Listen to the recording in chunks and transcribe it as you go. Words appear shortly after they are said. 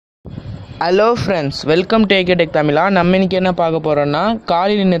Hello friends, welcome to Aircrack-ng Tamila. நம்ம இன்னைக்கு என்ன பார்க்க போறோம்னா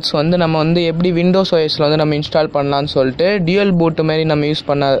Kali Linux வந்து நம்ம வந்து எப்படி Windows OS ல வந்து நம்ம இன்ஸ்டால் பண்ணலாம்னு சொல்லிட்டு dual boot மாதிரி நம்ம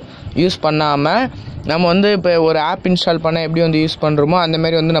யூஸ் பண்ணாம நம்ம வந்து இப்போ ஒரு ஆப் இன்ஸ்டால் பண்ண எப்படி வந்து யூஸ் பண்றோமோ அந்த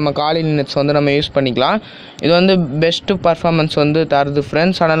மாதிரி வந்து நம்ம Kali Linux வந்து நம்ம யூஸ் பண்ணிக்கலாம். இது வந்து பெஸ்ட் பெர்ஃபார்மன்ஸ் வந்து தருது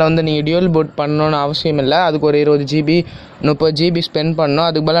फ्रेंड्स. அதனால வந்து நீங்க dual boot பண்ணனும்னு அவசியம் இல்ல. அதுக்கு ஒரு 20 GB 30 GB ஸ்பெண்ட் பண்ணனும்.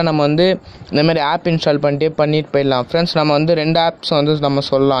 அதுக்கு பதிலா நம்ம வந்து இந்த மாதிரி ஆப் இன்ஸ்டால் பண்ணிட்டு போயிடலாம் फ्रेंड्स. நம்ம வந்து ரெண்டு ஆப்ஸ் வந்து நம்ம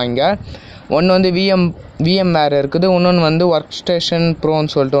சொல்லலாம் இங்க. ஒன்று வந்து vmware இருக்குது, இன்னொன்று வந்து Workstation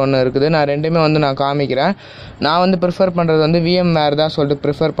Proன்னு சொல்லிட்டு ஒன்று இருக்குது. நான் ரெண்டுமே வந்து நான் காமிக்கிறேன். நான் வந்து ப்ரிஃபர் பண்ணுறது வந்து vmware தான் சொல்லிட்டு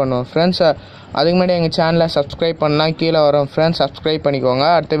ப்ரிஃபர் பண்ணுவேன் ஃப்ரெண்ட்ஸ். அதுக்கு முன்னாடி எங்கள் சேனலை சப்ஸ்கிரைப் பண்ணலாம், கீழே வரோம் ஃப்ரெண்ட்ஸ், சப்ஸ்கிரைப் பண்ணிக்கோங்க.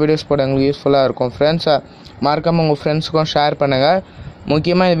 அடுத்த வீடியோஸ் போட உங்களுக்கு யூஸ்ஃபுல்லாக இருக்கும் ஃப்ரெண்ட்ஸ். மறக்காமல் உங்கள் ஃப்ரெண்ட்ஸுக்கும் ஷேர் பண்ணுங்கள்.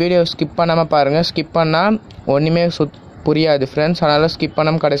 முக்கியமாக இந்த வீடியோ ஸ்கிப் பண்ணாமல் பாருங்கள். ஸ்கிப் பண்ணால் ஒன்றுமே புரியாது ஃப்ரெண்ட்ஸ். அதனால் ஸ்கிப்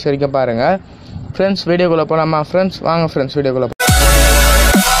பண்ணாமல் கடைசி வரைக்கும் பாருங்கள் ஃப்ரெண்ட்ஸ். வீடியோக்குள்ளே போகலாமா ஃப்ரெண்ட்ஸ்? வாங்க ஃப்ரெண்ட்ஸ் வீடியோக்குள்ளே போகலாம்.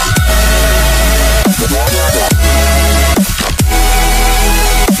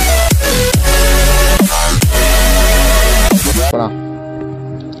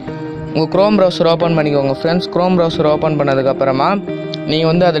 உங்கள் க்ரோம் ப்ரௌசர் ஓப்பன் பண்ணிக்கோங்க ஃப்ரெண்ட்ஸ். க்ரோம் ப்ரௌசர் ஓப்பன் பண்ணதுக்கப்புறமா நீங்கள்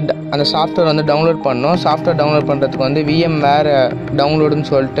வந்து அந்த சாஃப்ட்வேர் வந்து டவுன்லோட் பண்ணணும். சாஃப்ட்வேர் டவுன்லோட் பண்ணுறதுக்கு வந்து vmware டவுன்லோடுன்னு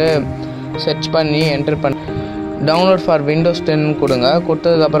சொல்லிட்டு சர்ச் பண்ணி என்டர் டவுன்லோட் ஃபார் விண்டோஸ் 10 கொடுங்க.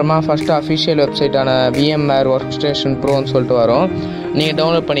 கொடுத்ததுக்கப்புறமா ஃபஸ்ட்டு அஃபிஷியல் வெப்சைட்டான vmware Workstation Proன்னு சொல்லிட்டு வரும். நீங்கள்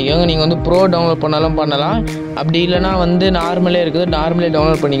டவுன்லோட் பண்ணிக்கோங்க. நீங்கள் வந்து ப்ரோ டவுன்லோட் பண்ணாலும் பண்ணலாம், அப்படி இல்லைனா வந்து நார்மலே இருக்குது, நார்மலே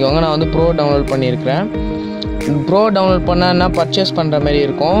டவுன்லோட் பண்ணிக்கோங்க. நான் வந்து ப்ரோ டவுன்லோட் பண்ணியிருக்கிறேன். ப்ரோ டவுன்லோட் பண்ணால் பர்ச்சேஸ் பண்ணுற மாதிரி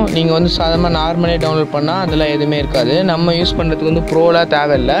இருக்கும். நீங்கள் வந்து சாதாரணமாக நார்மலே டவுன்லோட் பண்ணால் அதில் எதுவுமே இருக்காது. நம்ம யூஸ் பண்ணுறதுக்கு வந்து ப்ரோலாம்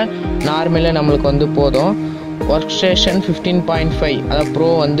தேவையில்லை, நார்மலே நம்மளுக்கு வந்து போதும். Workstation 15.5 அதாவது ப்ரோ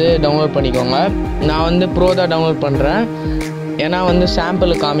வந்து டவுன்லோட் பண்ணிக்கோங்க. நான் வந்து ப்ரோ தான் டவுன்லோட் பண்ணுறேன், ஏன்னா வந்து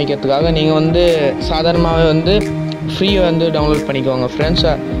சாம்பிள் காமிக்கிறதுக்காக. நீங்கள் வந்து சாதாரணமாகவே வந்து ஃப்ரீ வந்து டவுன்லோட் பண்ணிக்கோங்க ஃப்ரெண்ட்ஸ்.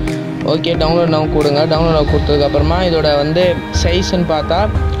 ஓகே, டவுன்லோட் நான் கொடுங்க. டவுன்லோட் கொடுத்ததுக்கப்புறமா இதோட வந்து சைஸ்ன்னு பார்த்தா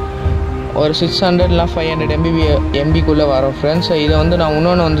ஒரு 600 இல்லை 500 MBக்குள்ளே வரும் ஃப்ரெண்ட்ஸ். இதை வந்து நான்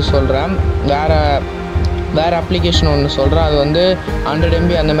இன்னொன்று வந்து சொல்கிறேன், வேறு அப்ளிகேஷன் ஒன்று சொல்கிறேன். அது வந்து 100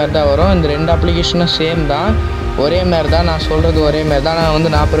 MB அந்த மாதிரி தான் வரும். இந்த ரெண்டு அப்ளிகேஷனும் சேம் தான், ஒரே மாதிரி தான். நான் சொல்கிறது ஒரே மாதிரி தான்.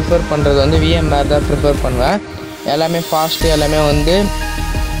 நான் ப்ரிஃபர் பண்ணுறது வந்து vmware தான் ப்ரிஃபர் பண்ணுவேன். எல்லாமே ஃபாஸ்ட்டு, எல்லாமே வந்து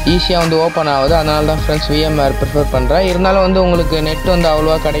ஈஸியாக வந்து ஓப்பன் ஆகுது. அதனால தான் ஃப்ரெண்ட்ஸ் vmware ப்ரிஃபர் பண்ணுறேன். இருந்தாலும் வந்து உங்களுக்கு நெட் வந்து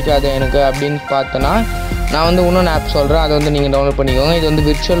அவ்வளோவா கிடைக்காது எனக்கு அப்படின்னு பார்த்தோன்னா நான் வந்து இன்னொன்று ஆப் சொல்கிறேன், அதை வந்து நீங்கள் டவுன்லோட் பண்ணிக்கோங்க. இது வந்து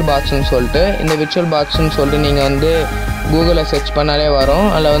விர்ச்சுவல் பாக்ஸ்ன்னு சொல்லிட்டு, இந்த விர்ச்சுவல் பாக்ஸ்ன்னு சொல்லிட்டு நீங்கள் வந்து கூகுளில் சர்ச் பண்ணாலே வரும்.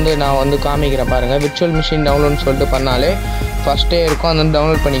 அதில் வந்து நான் வந்து காமிக்கிறேன் பாருங்கள். விர்ச்சுவல் மிஷின் டவுன்லோட்னு சொல்லிட்டு பண்ணாலே ஃபஸ்ட்டே இருக்கும், அதை வந்து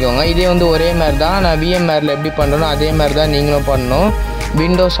டவுன்லோட் பண்ணிக்கோங்க. இதே வந்து ஒரே மாதிரி தான். நான் vmwareல எப்படி பண்ணுறனோ அதே மாதிரி தான் நீங்களும் பண்ணணும்.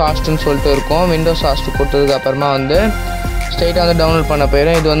 விண்டோஸ் ஹாஸ்ட்னு சொல்லிட்டு இருக்கும். விண்டோஸ் ஹாஸ்ட் கொடுத்ததுக்கப்புறமா வந்து ஸ்ட்ரைட்டாக வந்து டவுன்லோட் பண்ண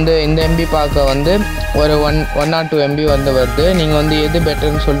போயிடும். இது வந்து இந்த MB பார்க்க வந்து ஒரு 1 or 2 MB வந்து வருது. நீங்கள் வந்து எது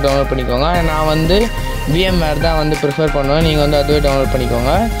பெட்டர்னு சொல்லிட்டு டவுன்லோட் பண்ணிக்கோங்க. நான் வந்து vmware தான் வந்து ப்ரிஃபர் பண்ணுவேன். நீங்கள் வந்து அதுவே டவுன்லோட்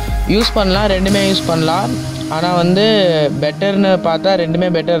பண்ணிக்கோங்க. யூஸ் பண்ணலாம், ரெண்டுமே யூஸ் பண்ணலாம். ஆனால் வந்து பெட்டர்னு பார்த்தா ரெண்டுமே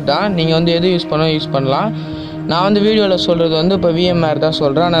பெட்டர் தான். நீங்கள் வந்து எது யூஸ் பண்ணலாம். நான் வந்து வீடியோவில் சொல்கிறது வந்து இப்போ vmware தான்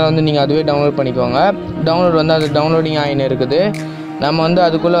சொல்கிறேன். அதனால் வந்து நீங்கள் அதுவே டவுன்லோட் பண்ணிக்கோங்க. டவுன்லோட் வந்து அது டவுன்லோடிங் ஆகின்னு இருக்குது. நம்ம வந்து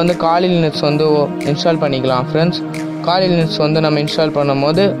அதுக்குள்ளே வந்து Kali Linux வந்து இன்ஸ்டால் பண்ணிக்கலாம் ஃப்ரெண்ட்ஸ். Kali Linux வந்து நம்ம இன்ஸ்டால்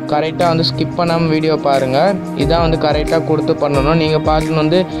பண்ணும்போது கரெக்டாக வந்து ஸ்கிப் பண்ணாமல் வீடியோ பாருங்கள். இதான் வந்து கரெக்டாக கொடுத்து பண்ணணும். நீங்கள் பார்த்து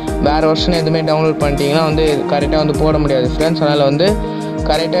வந்து வேறு வருஷன் எதுவுமே டவுன்லோட் பண்ணிட்டீங்கன்னா வந்து கரெக்டாக வந்து போட முடியாது ஃப்ரெண்ட்ஸ். அதனால் வந்து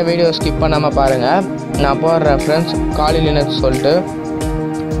கரெக்டாக வீடியோ ஸ்கிப் பண்ணாமல் பாருங்கள். நான் போடுறேன் ஃப்ரெண்ட்ஸ். Kali Linux சொல்லிட்டு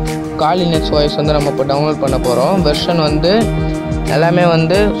Kali Linux OS வந்து நம்ம இப்போ டவுன்லோட் பண்ண போகிறோம். வெர்ஷன் வந்து எல்லாமே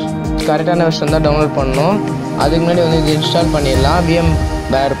வந்து கரெக்டான வெர்ஷன் தான் டவுன்லோட் பண்ணணும். அதுக்கு முன்னாடி வந்து இது இன்ஸ்டால் பண்ணிடலாம்.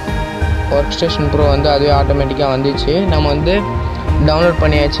 vmware Workstation Pro வந்து அதுவே ஆட்டோமேட்டிக்காக வந்துச்சு. நம்ம வந்து டவுன்லோட்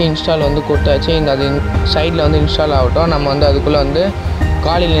பண்ணியாச்சு, இன்ஸ்டால் வந்து கொடுத்தாச்சு. அது சைடில் வந்து இன்ஸ்டால் ஆகட்டும். நம்ம வந்து அதுக்குள்ளே வந்து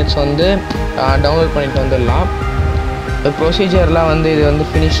Kali Linux வந்து டவுன்லோட் பண்ணிட்டு வந்துடலாம். ப்ரொசீஜர்லாம் வந்து இது வந்து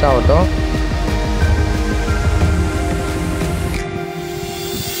ஃபினிஷ் ஆகட்டும்.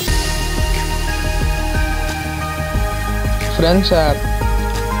 ஃப்ரெண்ட்ஸ்,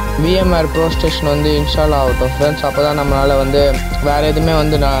 vmware Workstation வந்து இன்ஸ்டால் ஆகட்டும் ஃப்ரெண்ட்ஸ். அப்போ தான் நம்மளால் வந்து வேறு எதுவுமே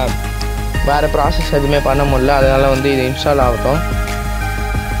வந்து வேறு ப்ராசஸ் எதுவுமே பண்ண முடியல. அதனால் வந்து இது இன்ஸ்டால் ஆகட்டும்.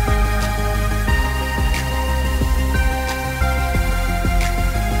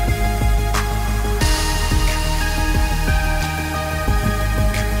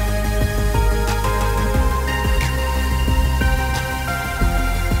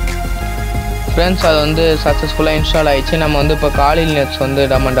 ஃப்ரெண்ட்ஸ், அது வந்து சக்ஸஸ்ஃபுல்லாக இன்ஸ்டால் ஆகிடுச்சு. நம்ம வந்து இப்போ Kali Linux வந்து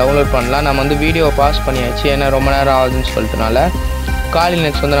நம்ம டவுன்லோட் பண்ணலாம். நம்ம வந்து வீடியோ பாஸ் பண்ணியாச்சு, ஏன்னா ரொம்ப நேரம் ஆகுதுன்னு சொல்லிட்டுனால Kali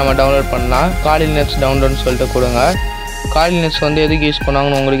Linux வந்து நம்ம டவுன்லோட் பண்ணலாம். Kali Linux டவுன்லோட்னு சொல்லிட்டு கொடுங்க. காலி நெட்ஸ் வந்து எதுக்கு யூஸ்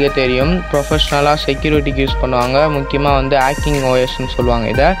பண்ணுவாங்கன்னு உங்களுக்கே தெரியும். ப்ரொஃபஷ்னலாக செக்யூரிட்டிக்கு யூஸ் பண்ணுவாங்க. முக்கியமாக வந்து ஹேக்கிங் ஓஎஸ்ன்னு சொல்லுவாங்க.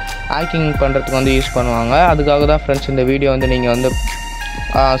 இதை ஹேக்கிங் பண்ணுறதுக்கு வந்து யூஸ் பண்ணுவாங்க. அதுக்காக தான் ஃப்ரெண்ட்ஸ் இந்த வீடியோ வந்து நீங்கள் வந்து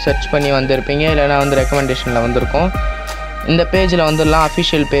சர்ச் பண்ணி வந்திருப்பீங்க, இல்லைனா வந்து ரெக்கமெண்டேஷனில் வந்திருக்கும். இந்த பேஜில் வந்துடலாம்.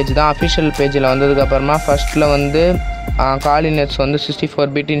 அஃபிஷியல் பேஜ் தான். அஃபிஷியல் பேஜில் வந்ததுக்கப்புறமா ஃபஸ்ட்டில் வந்து காலி நெட்ஸ் வந்து 64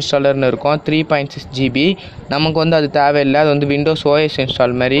 பிட் இன்ஸ்டாலர்னு இருக்கும். 3.6 GB. நமக்கு வந்து அது தேவையில்லை. அது வந்து விண்டோஸ் ஓஎஸ்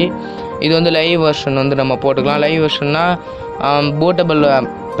இன்ஸ்டால் மாதிரி. இது வந்து லைவ் வெர்ஷன் வந்து நம்ம போட்டுக்கலாம். லைவ் வெர்ஷன்னா பூட்டபிள்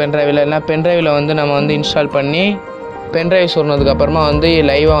பென்ட்ரைவில், இல்லைனா பென்ட்ரைவில் வந்து நம்ம வந்து இன்ஸ்டால் பண்ணி பென்ட்ரைவ் சொன்னதுக்கப்புறமா வந்து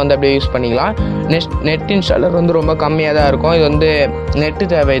லைவாக வந்து அப்படியே யூஸ் பண்ணிக்கலாம். நெட் இன்ஸ்டாலர் வந்து ரொம்ப கம்மியாக தான் இருக்கும். இது வந்து நெட்டு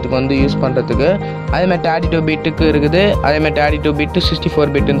தேவை இதுக்கு வந்து யூஸ் பண்ணுறதுக்கு. அதேமாதிரி 32 பிட்டுக்கு இருக்குது. அதேமாதிரி 32 பிட்டு 64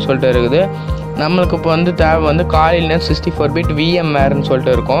 பிட்டுன்னு சொல்லிட்டு இருக்குது. நம்மளுக்கு இப்போ வந்து தேவை வந்து காலி நெட் 64 பிட் vmwareன்னு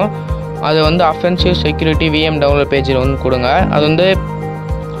சொல்லிட்டு இருக்கும். அது வந்து அஃபென்சிவ் செக்யூரிட்டி VM டவுன்லோட் பேஜில் வந்து கொடுங்க. அது வந்து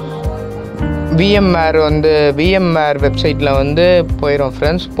vmware வெப்சைட்டில் வந்து போயிடும்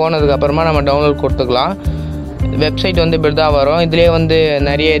ஃப்ரெண்ட்ஸ். போனதுக்கப்புறமா நம்ம டவுன்லோட் கொடுத்துக்கலாம். வெப்சைட் வந்து இப்படி தான் வரும். இதிலே வந்து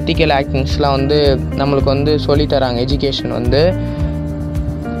நிறைய எத்திக்கல் ஆக்டிங்ஸ்லாம் வந்து நம்மளுக்கு வந்து சொல்லித்தராங்க. எஜுகேஷன் வந்து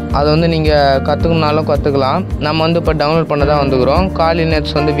அது வந்து நீங்கள் கற்றுக்கணுனாலும் கற்றுக்கலாம். நம்ம வந்து இப்போ டவுன்லோட் பண்ண தான் வந்துக்கிறோம். காலி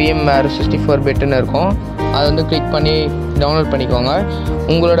நெட்ஸ் வந்து vmware 64 பிட்டுன்னு இருக்கும். அதை வந்து கிளிக் பண்ணி டவுன்லோட் பண்ணிக்கோங்க.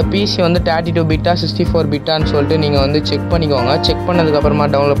 உங்களோட பிசி வந்து 32 பிட்டா 64 பிட்டான்னு சொல்லிட்டு நீங்கள் வந்து செக் பண்ணிக்கோங்க. செக் பண்ணதுக்கப்புறமா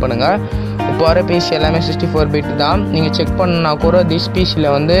டவுன்லோட் பண்ணுங்கள். இப்போ வர பிசி எல்லாமே 64 பிட் தான். நீங்கள் செக் பண்ணால் கூட திஸ்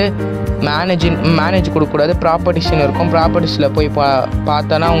பிசியில் வந்து மேனேஜ் கொடுக்கக்கூடாது, ப்ராப்பர்ட்டிஸ்ன்னு இருக்கும். ப்ராப்பர்ட்டிஸில் போய்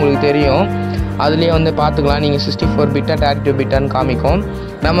பார்த்தோன்னா உங்களுக்கு தெரியும். அதுலேயே வந்து பார்த்துக்கலாம் நீங்கள் 64 பிட்டா 32 பிட்டான்னு காமிக்கும்.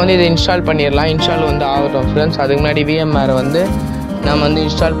 நம்ம வந்து இதை இன்ஸ்டால் பண்ணிடலாம். இன்ஸ்டால் வந்து ஆகட்டும் ஃப்ரெண்ட்ஸ். அதுக்கு முன்னாடி vmware வந்து நம்ம வந்து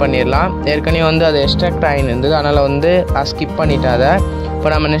இன்ஸ்டால் பண்ணிடலாம். ஏற்கனவே வந்து அது எக்ஸ்ட்ராக்ட் ஆகின்னு இருந்தது, அதனால் வந்து ஸ்கிப் பண்ணிட்டேன் அதை.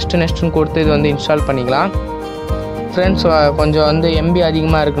 இப்போ நம்ம நெக்ஸ்ட்டுன்னு கொடுத்து இது வந்து இன்ஸ்டால் பண்ணிக்கலாம் ஃப்ரெண்ட்ஸ். கொஞ்சம் வந்து MB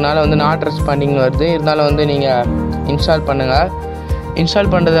அதிகமாக இருக்கனால வந்து நாட் ரெஸ்பாண்டிங்னு வருது. இருந்தாலும் வந்து நீங்கள் இன்ஸ்டால் பண்ணுங்கள். இன்ஸ்டால்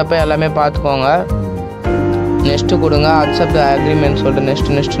பண்ணுறதப்போ எல்லாமே பார்த்துக்கோங்க. நெக்ஸ்ட்டு கொடுங்க. அக்செப்ட் அக்ரிமெண்ட் சொல்லிட்டு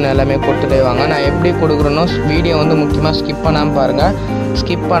நெக்ஸ்ட்டுன்னு எல்லாமே கொடுத்துட்டே வாங்க. நான் எப்படி கொடுக்குறேனோ வீடியோ வந்து முக்கியமாக ஸ்கிப் பண்ணாமல் பாருங்கள்.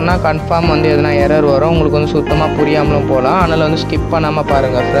 ஸ்கிப் பண்ணால் கன்ஃபார்ம் வந்து எதனா எரர் வரும். உங்களுக்கு வந்து சுத்தமாக புரியாமலும் போகலாம். அதனால் வந்து ஸ்கிப் பண்ணாமல்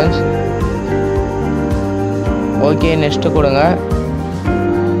பாருங்கள் ஃப்ரெண்ட்ஸ். ஓகே, நெக்ஸ்ட்டு கொடுங்க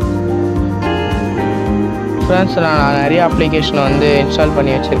ஃப்ரெண்ட்ஸ். நான் நிறைய அப்ளிகேஷனை வந்து இன்ஸ்டால்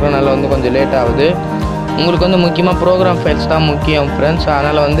பண்ணி வச்சுருக்கேன். அதனால் வந்து கொஞ்சம் லேட் ஆகுது. உங்களுக்கு வந்து முக்கியமாக ப்ரோக்ராம் ஃபைல்ஸ் தான் முக்கியம் ஃப்ரெண்ட்ஸ்.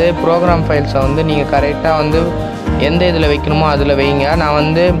 அதனால் வந்து ப்ரோக்ராம் ஃபைல்ஸை வந்து நீங்கள் கரெக்டாக வந்து எந்த இதில் வைக்கணுமோ அதில் வைங்க. நான்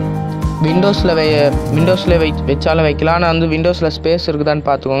வந்து விண்டோஸில் வச்சாலும் வைக்கலாம். ஆனால் வந்து விண்டோஸில் ஸ்பேஸ் இருக்குதான்னு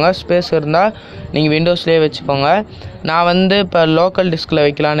பார்த்துக்கோங்க. ஸ்பேஸ் இருந்தால் நீங்கள் விண்டோஸ்லேயே வச்சுக்கோங்க. நான் வந்து இப்போ லோக்கல் டிஸ்கில்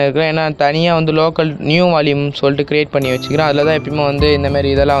வைக்கலான்னு இருக்கிறேன். ஏன்னா தனியாக வந்து லோக்கல் நியூ வால்யூம் சொல்லிட்டு க்ரியேட் பண்ணி வச்சுக்கிறேன். அதில் தான் எப்பயுமே வந்து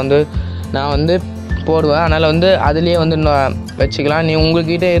இந்தமாரி இதெல்லாம் வந்து நான் வந்து போடுவேன். அதனால் வந்து அதுலேயே வந்து வச்சுக்கலாம். நீ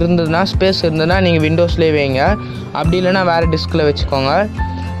உங்கள்கிட்ட இருந்ததுன்னா ஸ்பேஸ் இருந்ததுன்னா நீங்கள் விண்டோஸ்லேயே வைங்க. அப்படி இல்லைன்னா வேறு டிஸ்கில் வச்சுக்கோங்க.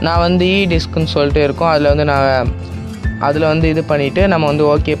 நான் வந்து டிஸ்க்குன்னு சொல்லிட்டு இருக்கோம். அதில் வந்து அதில் வந்து இது பண்ணிவிட்டு நம்ம வந்து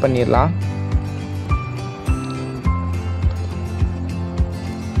ஓகே பண்ணிடலாம்.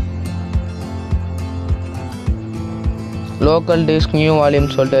 லோக்கல் டிஸ்க் நியூ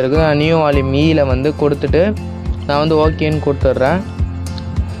வால்யூம் சொல்லிட்டு இருக்குது. நான் நியூ வால்யூம் ஈயில் வந்து கொடுத்துட்டு நான் வந்து ஓகேன்னு கொடுத்துட்றேன்.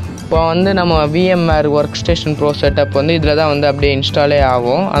 இப்போ வந்து நம்ம vmware work station bro setup வந்து இதில் தான் வந்து அப்படியே இன்ஸ்டாலே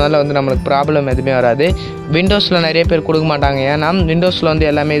ஆகும். அதனால் வந்து நம்மளுக்கு ப்ராப்ளம் எதுவுமே வராது. விண்டோஸில் நிறைய பேர் கொடுக்க மாட்டாங்க. ஏன்னா விண்டோஸில் வந்து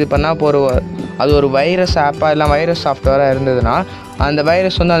எல்லாமே இது பண்ணால் இப்போ அது ஒரு வைரஸ் ஆப்பாக இல்லை வைரஸ் சாஃப்ட்வேராக இருந்ததுன்னா அந்த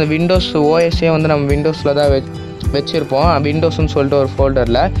வைரஸ் வந்து அந்த விண்டோஸ் ஓஎஸ்ஸே வந்து நம்ம விண்டோஸில் தான் வச்சுருப்போம். விண்டோஸ்ன்னு சொல்லிட்டு ஒரு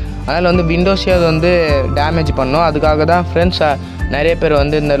ஃபோல்டரில். அதனால் வந்து விண்டோஸே அது வந்து டேமேஜ் பண்ணோம். அதுக்காக தான் ஃப்ரெண்ட்ஸ் நிறைய பேர்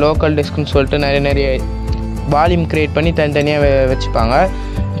வந்து இந்த லோக்கல் டிஸ்க்குன்னு சொல்லிட்டு நிறைய வால்யூம் க்ரியேட் பண்ணி தனித்தனியாக வச்சுப்பாங்க.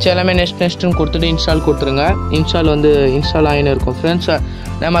 எல்லாமே நெக்ஸ்ட்டுன்னு கொடுத்துட்டு இன்ஸ்டால் கொடுத்துருங்க. இன்ஸ்டால் வந்து இன்ஸ்டால் ஆகின்னு இருக்கும் ஃப்ரெண்ட்ஸ்.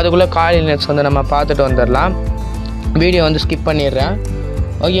 நம்ம அதுக்குள்ளே காலி நெட்ஸ் வந்து நம்ம பார்த்துட்டு வந்துடலாம். வீடியோ வந்து ஸ்கிப் பண்ணிடுறேன்.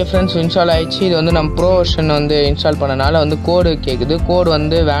 ஓகே ஃப்ரெண்ட்ஸ், இன்ஸ்டால் ஆகிடுச்சு. இது வந்து நம்ம ப்ரோ வெர்ஷன் வந்து இன்ஸ்டால் பண்ணனால வந்து கோடு கேட்குது. கோடு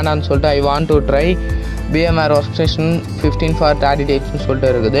வந்து வேணான்னு சொல்லிட்டு I want to try vmware work station 15 for 30 daysன்னு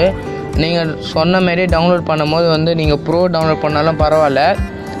சொல்லிட்டு இருக்குது. நீங்கள் சொன்ன மாரி டவுன்லோட் பண்ணும்போது வந்து நீங்கள் ப்ரோ டவுன்லோட் பண்ணாலும் பரவாயில்ல.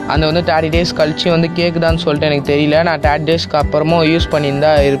 அந்த வந்து 30 days கழிச்சு வந்து கேட்குதான்னு சொல்லிட்டு எனக்கு தெரியல. நான் 30 daysக்கு அப்புறமும் யூஸ்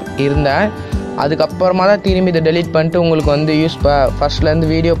பண்ணியிருந்தா இருந்தேன். அதுக்கப்புறமா தான் திரும்பி இதை டெலீட் பண்ணிட்டு உங்களுக்கு வந்து ஃபஸ்ட்லேருந்து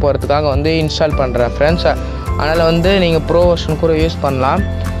வீடியோ போகிறதுக்காக வந்து இன்ஸ்டால் பண்ணுறேன் ஃப்ரெண்ட்ஸ். அதனால் வந்து நீங்கள் ப்ரோ வெர்ஷன் கூட யூஸ் பண்ணலாம்.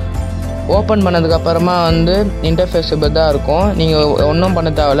 ஓப்பன் பண்ணதுக்கப்புறமா வந்து இன்டர்ஃபேஸ் இப்படி தான் இருக்கும். நீங்கள் ஒன்றும் பண்ண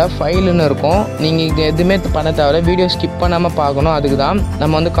தேவையில்ல, ஃபைலுன்னு இருக்கும். நீங்கள் இது எதுவுமே பண்ண தேவையில்ல. வீடியோ ஸ்கிப் பண்ணாமல் பார்க்கணும். அதுக்கு தான்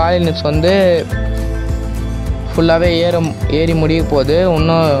நம்ம வந்து காலி நெட்ஸ் வந்து ஃபுல்லாகவே ஏறி முடிய போகுது.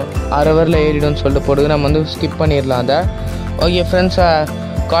 இன்னும் 1 ஹவரில் ஏறிடும்னு சொல்லிட்டு போடுது. நம்ம வந்து ஸ்கிப் பண்ணிடலாம் அதை. ஓகே ஃப்ரெண்ட்ஸ்,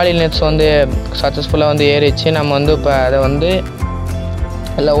 காலி நெட்ஸ் வந்து சக்ஸஸ்ஃபுல்லாக வந்து ஏறிச்சு. நம்ம வந்து இப்போ அதை வந்து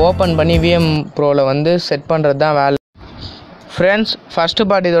இல்லை ஓப்பன் பண்ணி VM ப்ரோவில் வந்து செட் பண்ணுறது தான் வேலை. ஃப்ரெண்ட்ஸ் ஃபஸ்ட்டு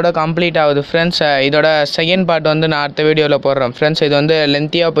பார்ட் இதோட கம்ப்ளீட் ஆகுது ஃப்ரெண்ட்ஸ். இதோட செகண்ட் பார்ட் வந்து நான் அடுத்த வீடியோவில் போடுறேன் ஃப்ரெண்ட்ஸ். இது வந்து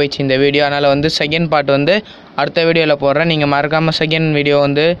லென்த்தியாக போயிடுச்சு இந்த வீடியோ, அதனால் வந்து செகண்ட் பார்ட் வந்து அடுத்த வீடியோவில் போடுறேன். நீங்கள் மறக்காமல் செகண்ட் வீடியோ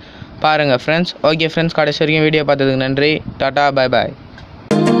வந்து பாருங்கள் ஃப்ரெண்ட்ஸ். ஓகே ஃப்ரெண்ட்ஸ், கடைசி வரைக்கும் வீடியோ பார்த்ததுக்கு நன்றி. Tata, bye bye.